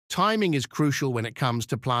Timing is crucial when it comes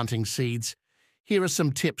to planting seeds. Here are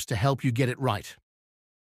some tips to help you get it right.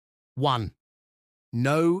 1.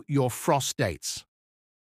 Know your frost dates.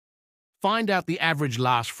 Find out the average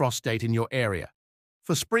last frost date in your area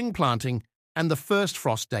for spring planting and the first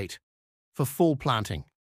frost date for fall planting.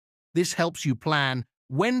 This helps you plan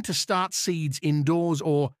when to start seeds indoors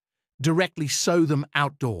or directly sow them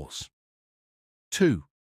outdoors. 2.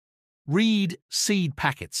 Read seed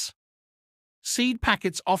packets. Seed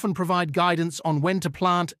packets often provide guidance on when to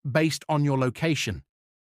plant based on your location.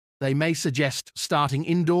 They may suggest starting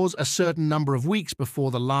indoors a certain number of weeks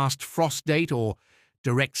before the last frost date or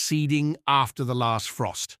direct seeding after the last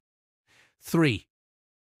frost. 3.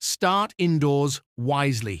 Start indoors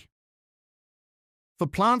wisely. For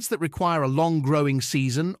plants that require a long growing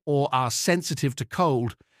season or are sensitive to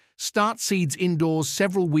cold, start seeds indoors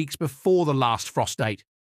several weeks before the last frost date.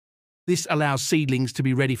 This allows seedlings to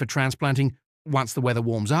be ready for transplanting once the weather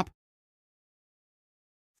warms up.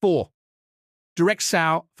 4. Direct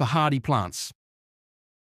sow for hardy plants.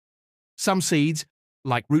 Some seeds,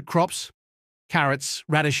 like root crops, carrots,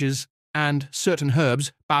 radishes, and certain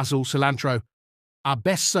herbs, basil, cilantro, are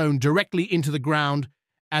best sown directly into the ground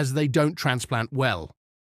as they don't transplant well.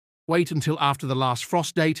 Wait until after the last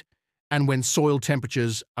frost date and when soil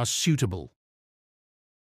temperatures are suitable.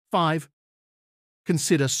 5.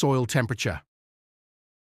 Consider soil temperature.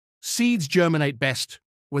 Seeds germinate best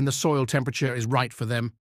when the soil temperature is right for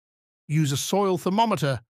them. Use a soil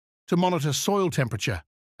thermometer to monitor soil temperature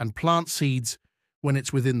and plant seeds when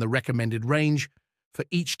it's within the recommended range for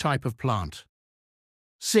each type of plant.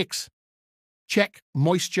 6. Check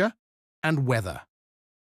moisture and weather.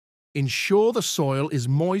 Ensure the soil is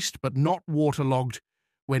moist but not waterlogged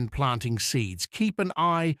when planting seeds. Keep an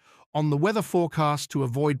eye on the weather forecast to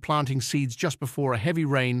avoid planting seeds just before a heavy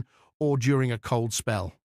rain or during a cold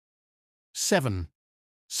spell. 7.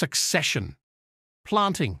 Succession.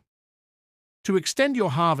 Planting. To extend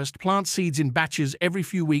your harvest, plant seeds in batches every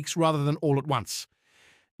few weeks rather than all at once.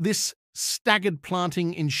 This staggered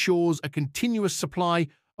planting ensures a continuous supply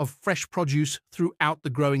of fresh produce throughout the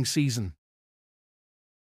growing season.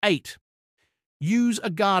 8. Use a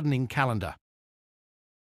gardening calendar.